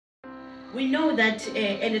We know that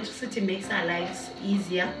electricity makes our lives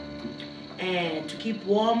easier, to keep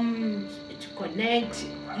warm, to connect.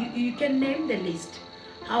 You can name the list.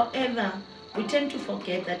 However, we tend to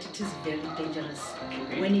forget that it is very dangerous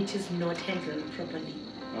when it is not handled properly.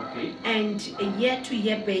 Okay. And a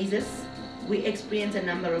year-to-year basis, we experience a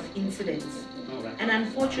number of incidents. And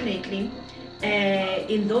unfortunately,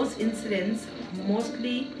 in those incidents,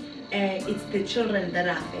 mostly it's the children that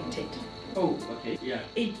are affected. Oh, okay, yeah.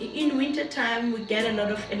 In winter time, we get a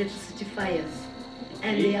lot of electricity fires,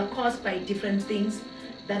 and they are caused by different things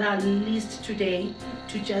that are listed today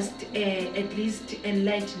to just at least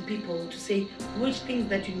enlighten people to say which things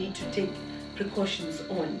that you need to take precautions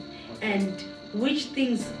on and which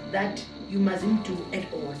things that you mustn't do at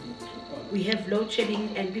all. We have load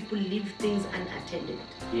shedding and people leave things unattended.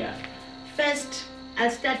 Yeah. First, I'll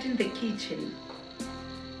start in the kitchen.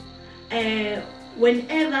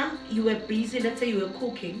 Whenever you were busy, let's say you were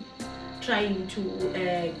cooking, trying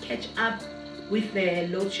to catch up with the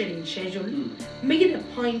load shedding schedule, make it a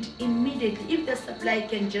point immediately, if the supply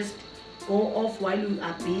can just go off while you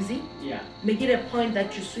are busy, make it a point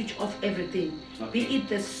that you switch off everything. Be it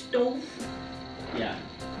the stove,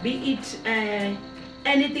 be it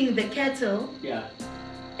anything, the kettle,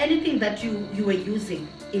 anything that you were using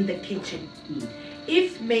in the kitchen.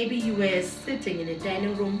 If maybe you were sitting in a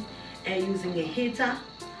dining room using a heater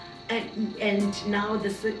and now the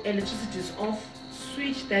electricity is off,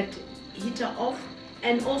 switch that heater off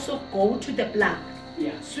and also go to the plug.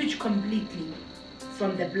 Switch completely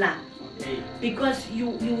from the plug. Because you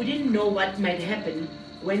wouldn't know what might happen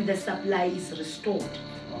when the supply is restored.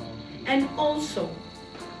 And also,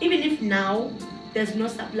 even if now there's no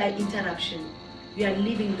supply interruption, you are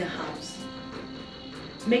leaving the house,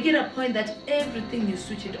 make it a point that everything you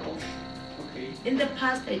switch it off. In the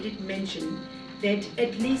past, I did mention that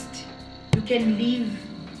at least you can leave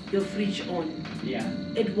your fridge on.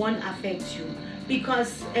 It won't affect you,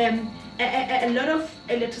 because a lot of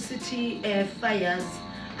electricity fires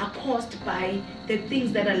are caused by the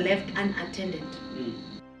things that are left unattended.